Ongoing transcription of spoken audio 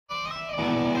Okay,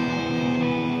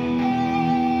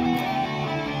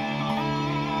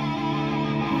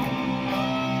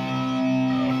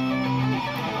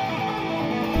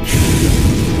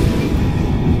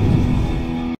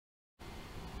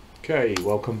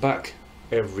 welcome back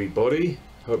everybody.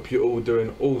 Hope you're all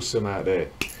doing awesome out there.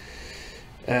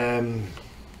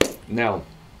 Now,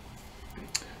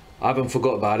 I haven't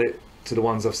forgot about it. To the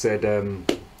ones I've said, to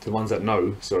the ones that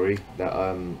know, sorry, that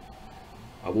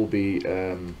I will be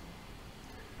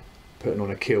putting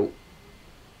on a kilt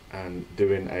and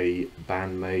doing a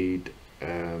Band-Maid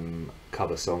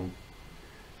cover song.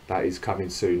 That is coming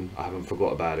soon. I haven't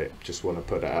forgot about it. Just want to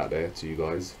put that out there to you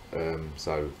guys.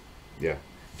 So yeah,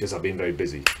 just I've been very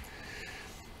busy.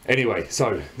 Anyway,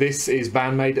 so this is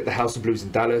Band-Maid at the House of Blues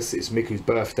in Dallas. It's Miku'S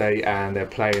birthday and they're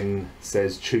playing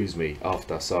Says Choose Me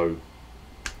after, so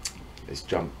let's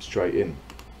jump straight in.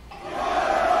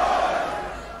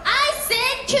 I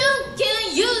said Q,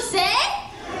 you say?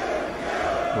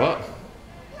 What?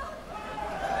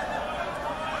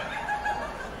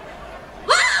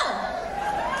 Wow!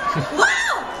 Wow!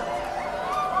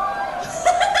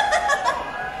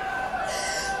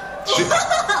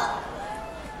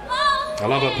 I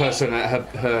love her person,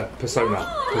 her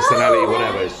personality,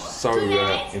 whatever. It's so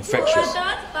infectious.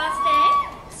 Birthday,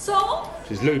 so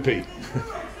She's loopy.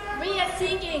 we are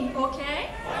singing, okay?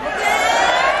 Okay.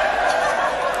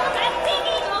 I'm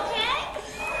singing, okay?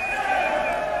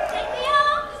 Thank you.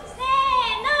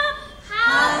 Say no.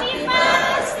 Happy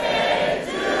birthday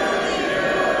to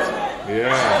you.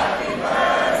 Yeah.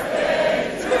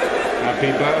 Happy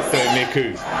birthday, Miku.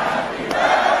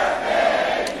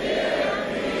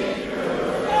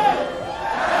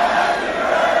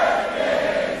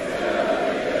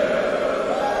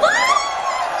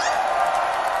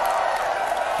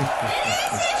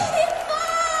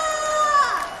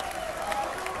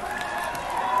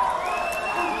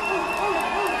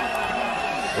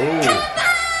 Ooh.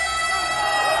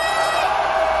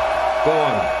 Go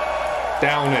on,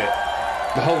 down it,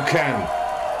 the whole can.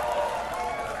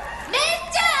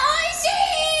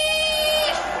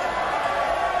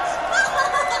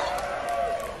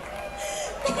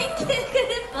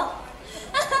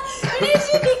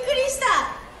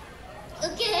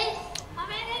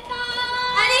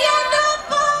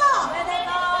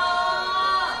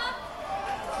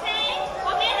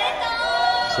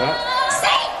 What's that?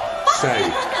 Say.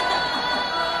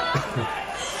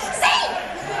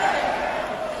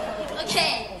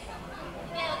 Okay.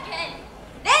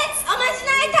 Let's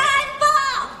omaginai time for.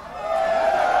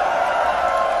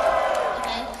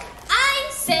 Okay. I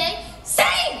say,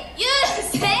 you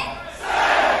say.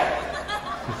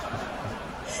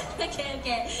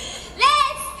 Okay.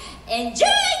 Let's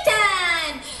enjoy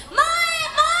time.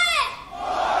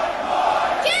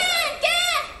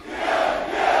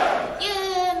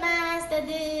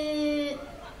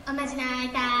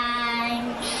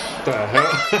 What the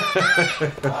hell?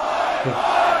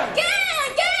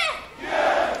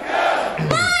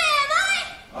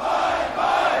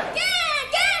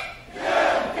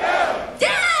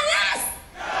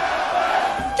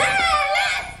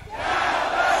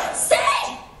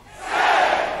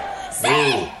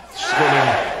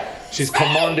 She's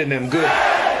commanding them good.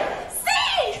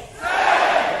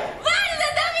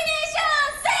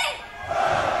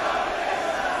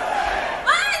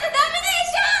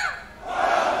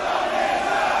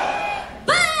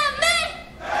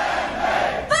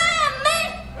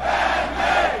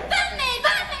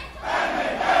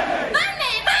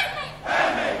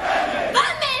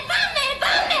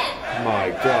 My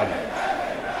God.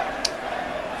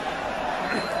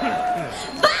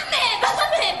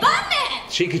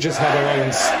 She could just have her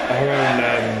own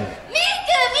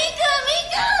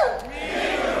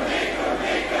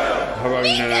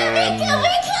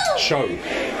show.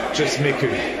 Just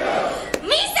Miku.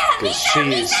 Because she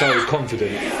is so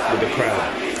confident with the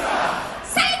crowd.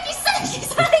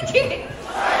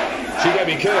 She gotta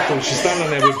be careful. She's standing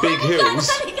there with big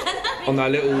heels on that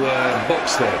little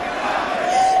box there.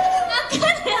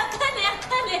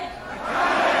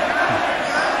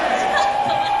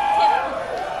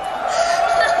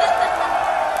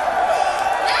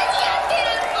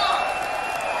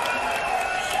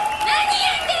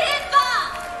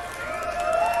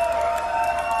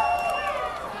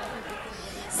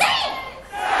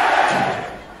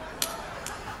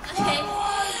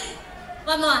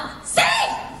 One more.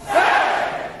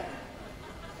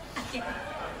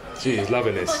 She is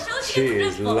loving this. She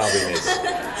is loving this.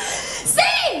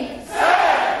 Sing!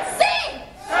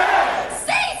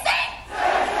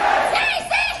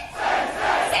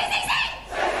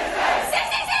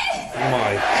 Oh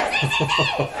my.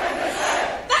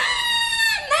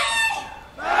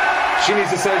 She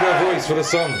needs to save her voice for the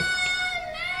song.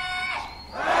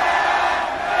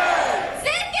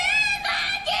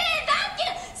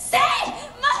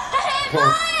 Come on.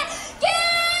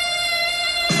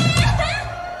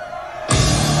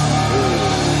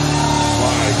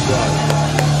 My God.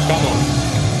 Come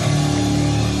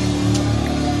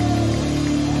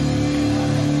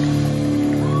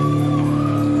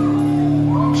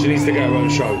on. She needs to get her own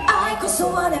show.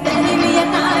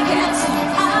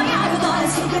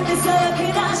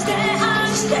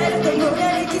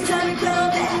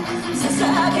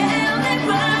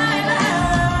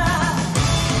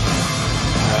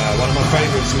 One of my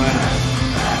favourites, man.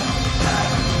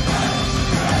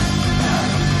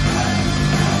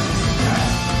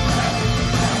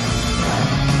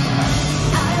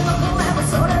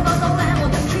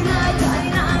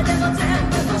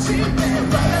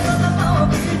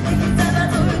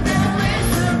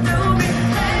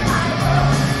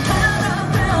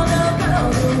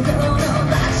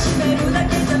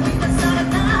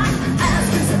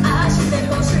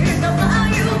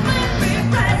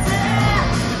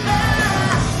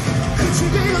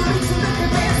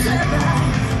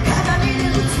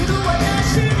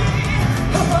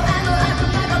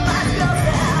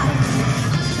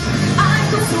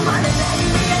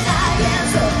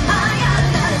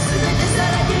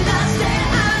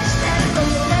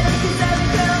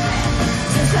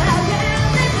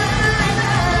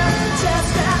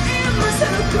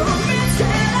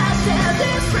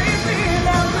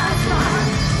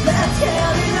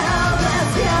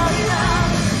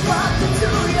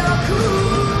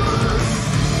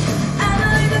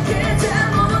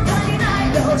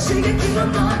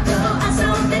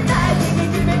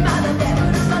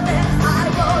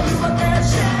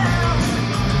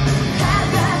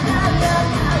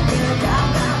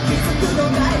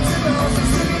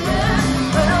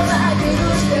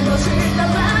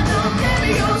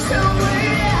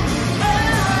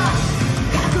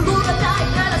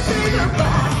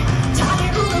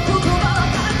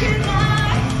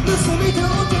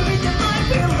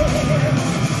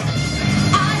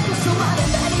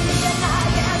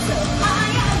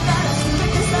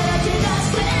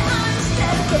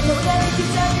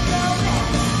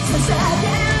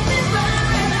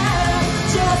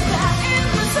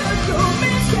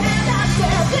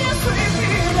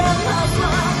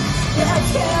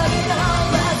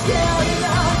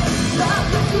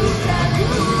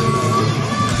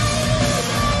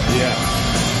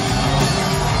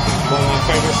 One of my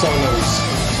favourite solos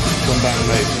from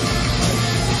Band-Maid.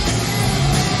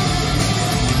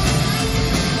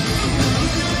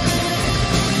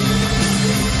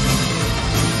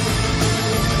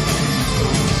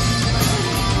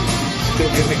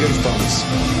 Still give me goosebumps.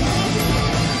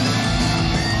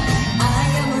 I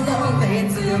am lonely,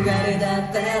 you got it out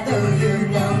there, do you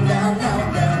know, no, no,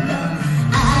 no, no.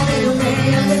 I didn't pay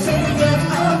everything,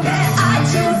 okay, I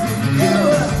choose you.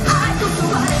 I put the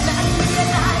one in that.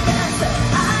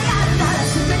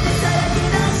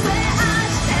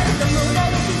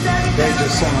 They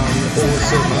just sound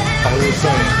awesome, I will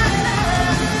say.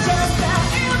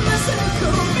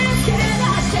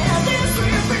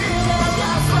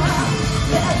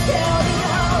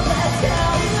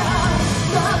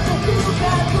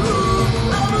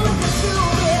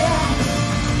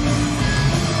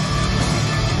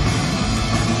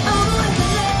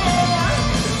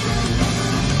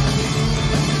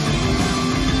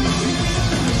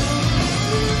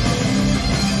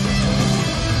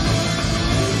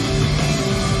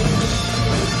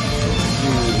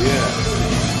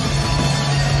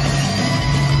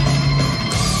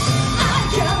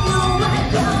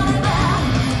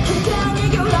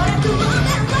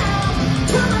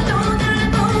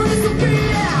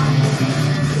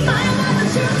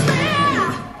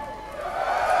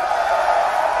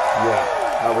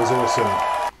 That was awesome.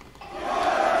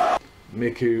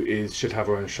 Miku should have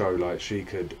her own show. Like she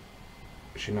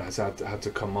knows how to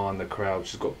command the crowd.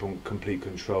 She's got complete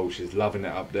control. She's loving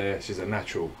it up there. She's a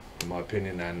natural, in my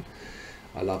opinion, and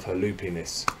I love her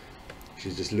loopiness.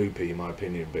 She's just loopy, in my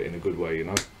opinion, but in a good way, you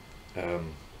know.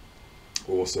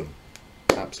 Awesome,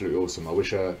 absolutely awesome. I wish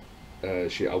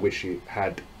she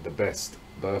had the best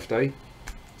birthday.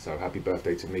 So happy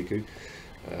birthday to Miku.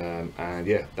 And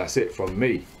yeah, that's it from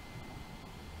me.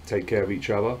 Take care of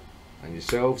each other and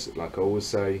yourselves. Like I always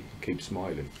say, keep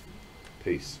smiling.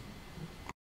 Peace.